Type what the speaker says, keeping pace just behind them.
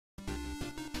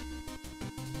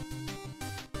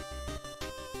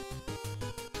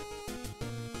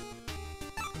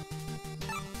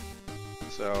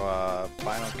So,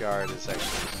 Final Guard is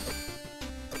actually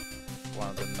one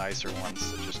of the nicer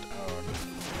ones to just own.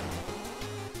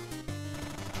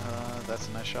 That's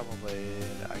a nice shovel blade.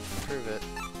 I can prove it.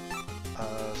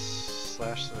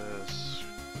 Slash this.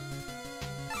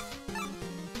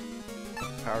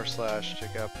 Power slash,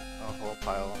 take up a whole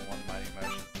pile on one mighty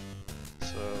motion.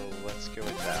 So let's go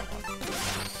with that one.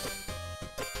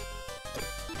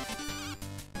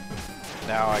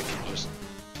 Now I can just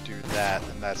do that,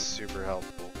 and that's super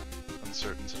helpful in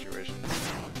certain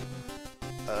situations.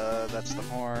 That's the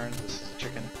horn. This is a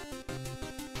chicken.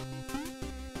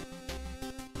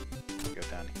 Go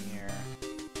down here.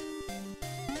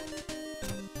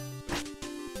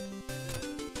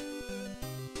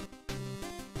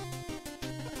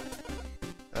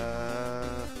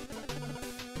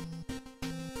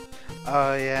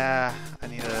 Oh yeah, I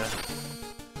need to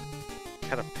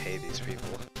gotta pay these people.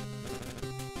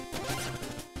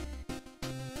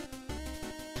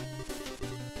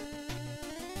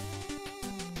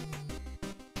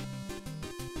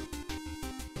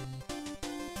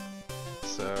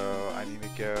 So I need to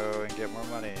go and get more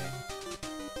money.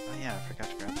 Oh yeah, I forgot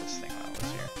to grab this thing while I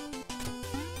was here.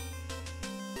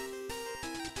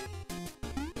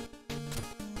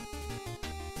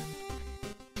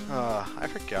 I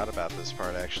forgot about this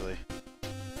part actually.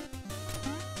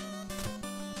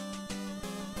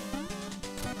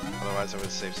 Otherwise I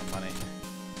would save some money.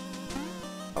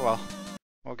 Oh well,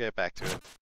 we'll get back to it.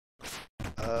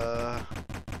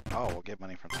 Oh, we'll get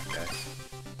money from that guy.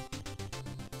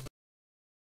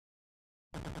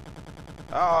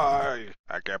 Oh,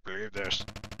 I can't believe this.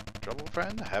 Trouble,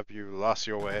 friend? Have you lost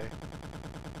your way?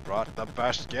 Brought the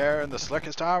best gear and the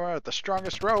slickest armor, the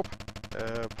strongest rope.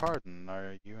 Pardon,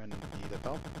 are you in need of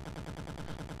help?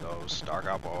 Those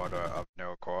stuck-up order of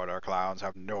no-quarter clowns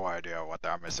have no idea what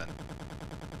they're missing.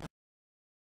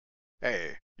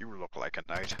 Hey, you look like a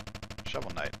knight.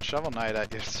 Shovel Knight. Shovel Knight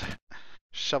at your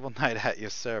Shovel Knight at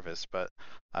your service, but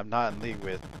I'm not in league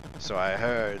with, so I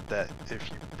heard that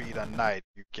if you beat a knight,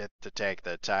 you get to take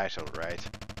the title, right?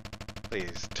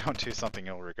 Please, don't do something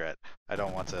you'll regret. I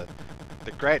don't want to...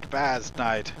 The Great Baz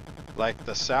Knight, like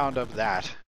the sound of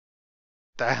that.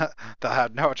 They'll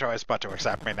have no choice but to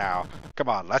accept me now. Come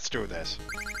on, let's do this.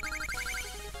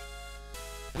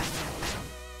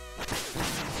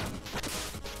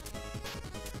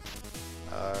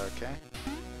 Okay.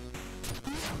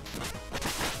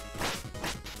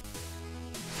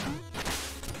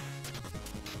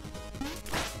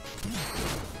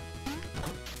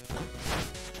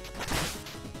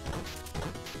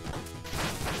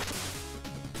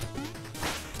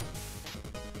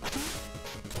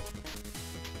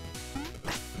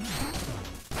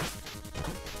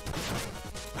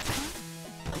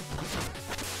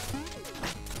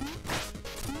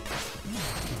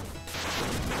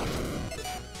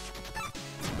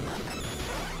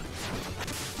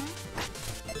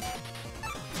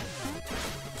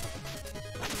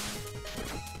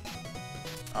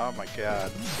 Oh my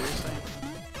god, seriously?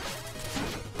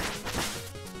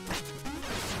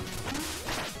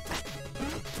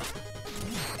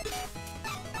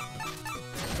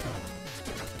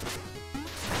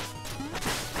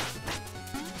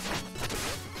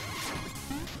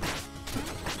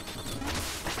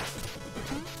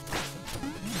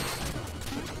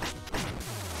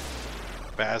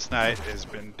 Baz Knight has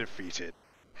been defeated.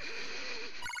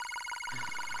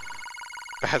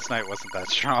 Baz Knight wasn't that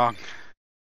strong.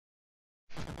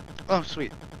 Oh,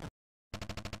 sweet.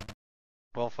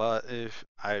 Well, if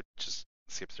I just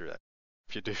skip through that.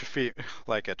 If you defeat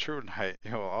like a true knight,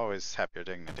 you'll always have your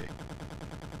dignity.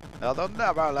 Now they'll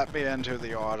never let me into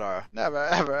the order. Never,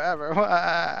 ever, ever.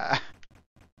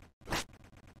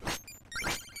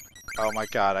 Oh my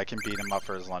god, I can beat him up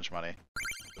for his lunch money.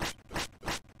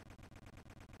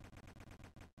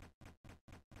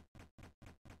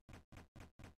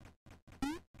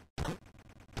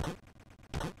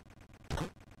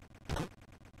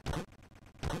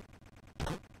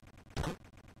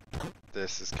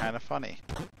 This is kind of funny.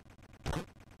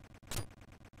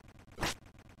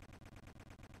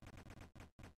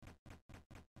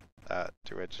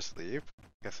 Do I just leave?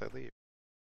 Guess I leave.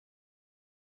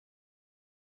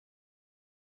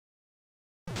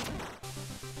 I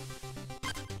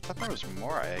thought there was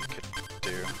more I could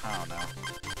do. I don't know.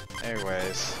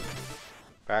 Anyways,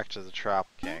 back to the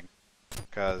Tropical King.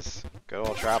 Because good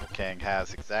old Tropical King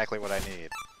has exactly what I need.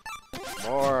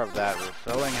 More of that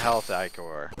refilling health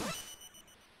ichor.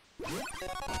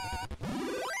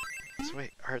 So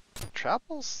wait, are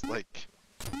tropicals like...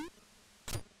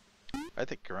 Are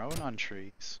they grown on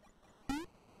trees?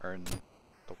 Or in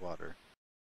the water?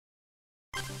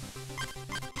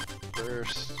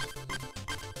 first?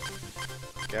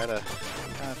 Gotta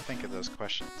think of those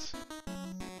questions.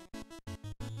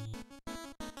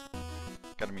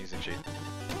 Got a music sheet.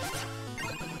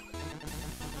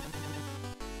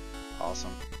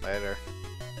 Awesome. Later.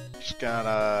 Just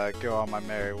gonna go on my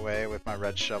merry way with my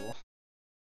red shovel.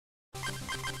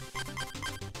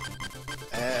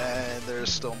 And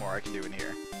there's still more I can do in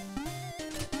here.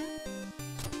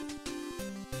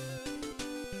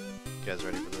 You guys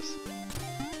ready for this?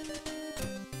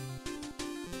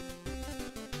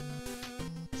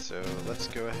 So let's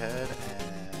go ahead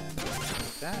and do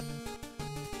that.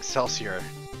 Excelsior!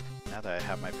 Now that I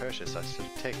have my purchase, I should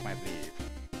take my leave.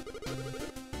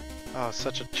 Oh,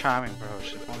 such a charming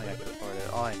brooch. If only I could afford it.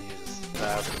 All I need is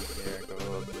 1,000 here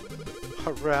gold.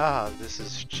 Hurrah! This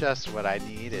is just what I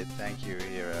needed. Thank you,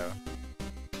 hero.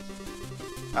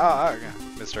 Oh,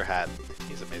 Mr. Hat.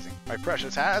 He's amazing. My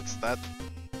precious hats! That's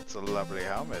a lovely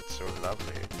helmet. So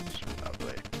lovely. So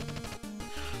lovely.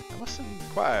 I must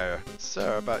inquire,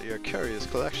 sir, about your curious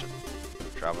collection.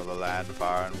 Travel the land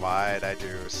far and wide, I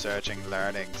do. Searching,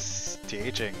 learning,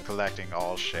 teaching, collecting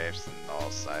all shapes and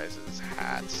all sizes.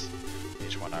 Hats.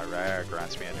 Each one are rare,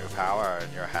 grants me a new power,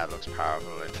 and your hat looks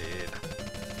powerful indeed.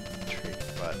 Intrigued,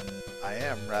 but I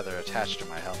am rather attached to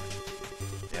my helmet.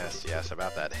 Yes, yes,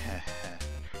 about that.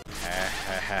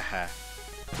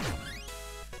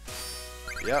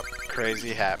 Yep,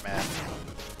 crazy hat man.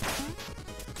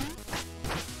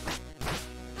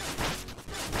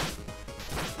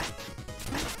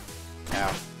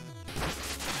 Now.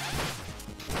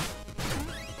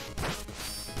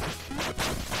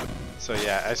 So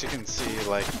yeah, as you can see,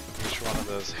 like, each one of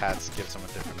those hats gives them a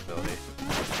different ability.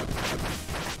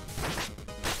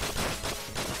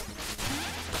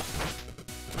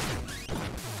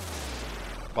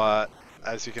 But,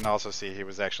 as you can also see, he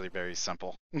was actually very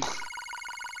simple.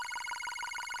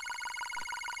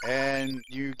 And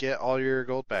you get all your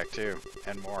gold back too,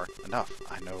 and more. Enough.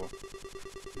 I know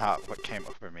not what came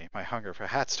over me. My hunger for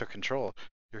hats took control.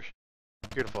 Your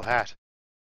beautiful hat.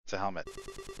 It's a helmet.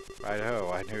 Right-ho,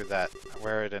 I knew that. I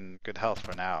wear it in good health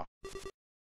for now.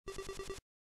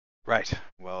 Right,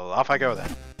 well, off I go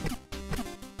then.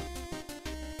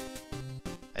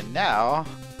 And now,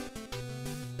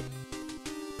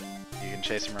 you can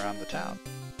chase him around the town.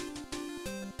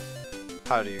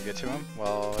 How do you get to him?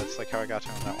 Well, it's like how I got to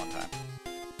him that one time.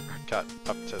 Got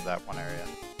up to that one area.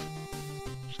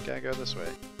 Just gotta go this way.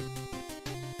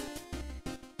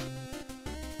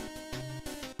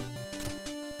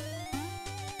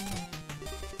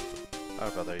 Oh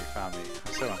brother, you found me.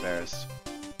 I'm so embarrassed.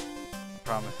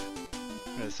 Promise.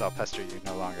 I'll pester you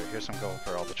no longer. Here's some gold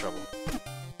for all the trouble.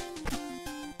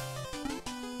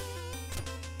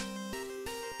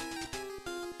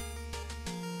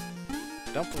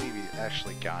 I don't believe he's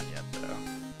actually gone yet, though.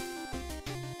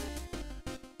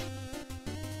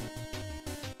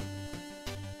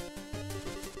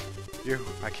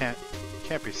 I can't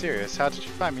be serious. How did you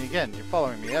find me again? You're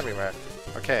following me everywhere.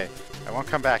 Okay, I won't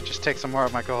come back. Just take some more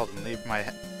of my gold and leave me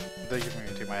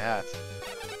to my hats.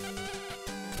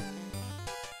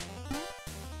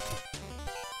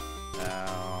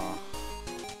 Now,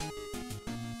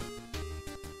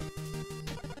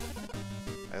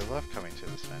 I love coming to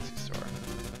this fancy store.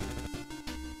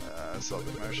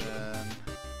 Self-promotion,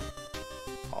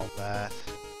 all that.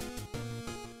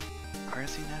 Where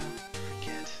is he now?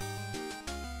 Forget.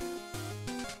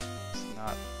 It's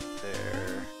not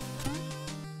there.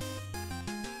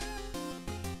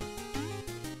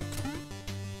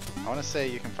 I want to say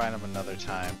you can find him another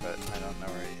time, but I don't know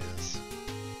where he is.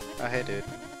 Oh, hey dude.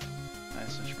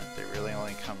 Nice instrument. They really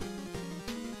only come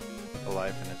to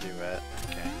life in a duet.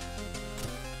 Okay.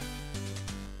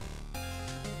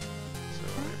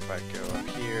 If I go up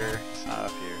here, it's not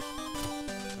up here.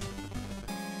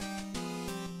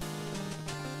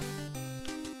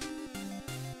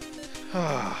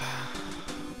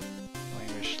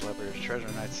 Languish, lepers,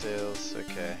 treasure, night sales,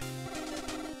 okay.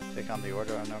 Take on the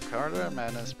order of no Carter,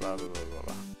 madness, blah blah blah blah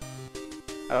blah.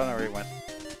 I don't know where he went.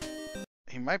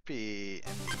 He might be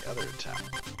in the other town.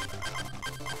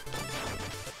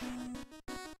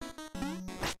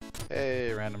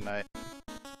 Hey, random night.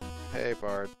 Hey,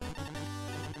 Bard.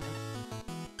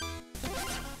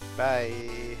 Bye.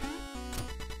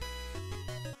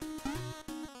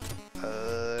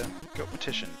 Go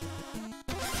petition.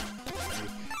 I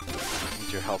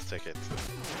need your health ticket.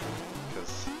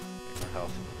 Because you need more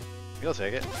health. You'll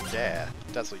take it. Yeah,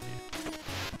 that's what you do.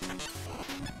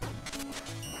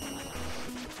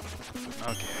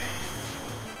 Okay.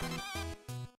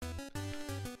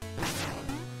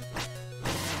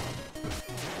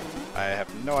 I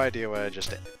have no idea what I just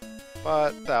did,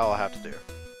 but that'll have to do.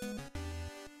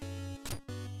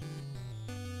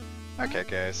 Okay,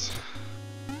 guys.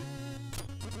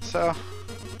 So,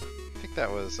 I think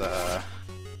that was, oh,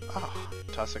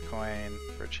 toss a coin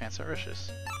for a chance at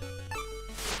riches.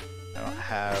 I don't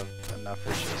have enough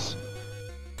riches.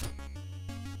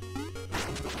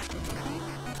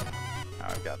 Oh,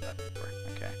 I've got that before.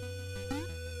 Okay.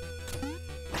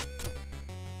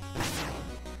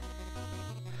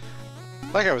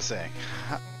 Like I was saying.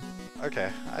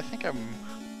 Okay, I think I'm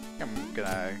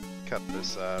gonna cut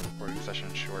this recording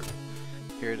session short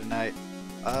here tonight.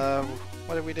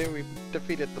 What did we do? We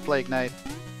defeated the Plague Knight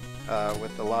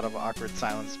with a lot of awkward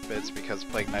silence bits because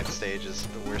Plague Knight stage is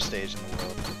the worst stage in the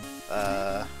world.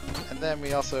 And then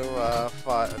we also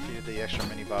fought a few of the extra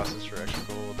mini bosses for extra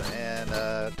gold and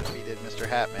defeated Mr.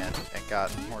 Hatman and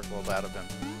got more gold out of him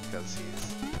because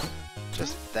he's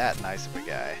just that nice of a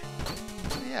guy.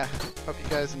 Yeah, hope you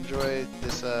guys enjoyed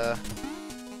this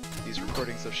these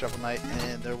recordings of Shovel Knight,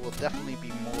 and there will definitely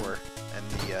be more in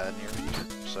the near future.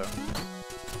 So,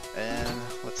 and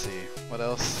let's see what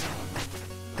else.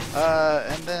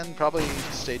 And then probably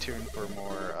stay tuned for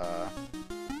more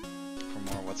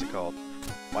what's it called?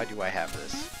 Why do I have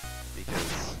this?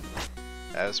 Because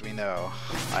as we know,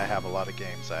 I have a lot of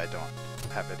games I don't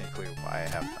have any clue why I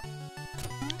have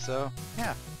them. So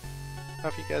yeah,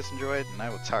 hope you guys enjoyed, and I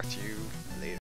will talk to you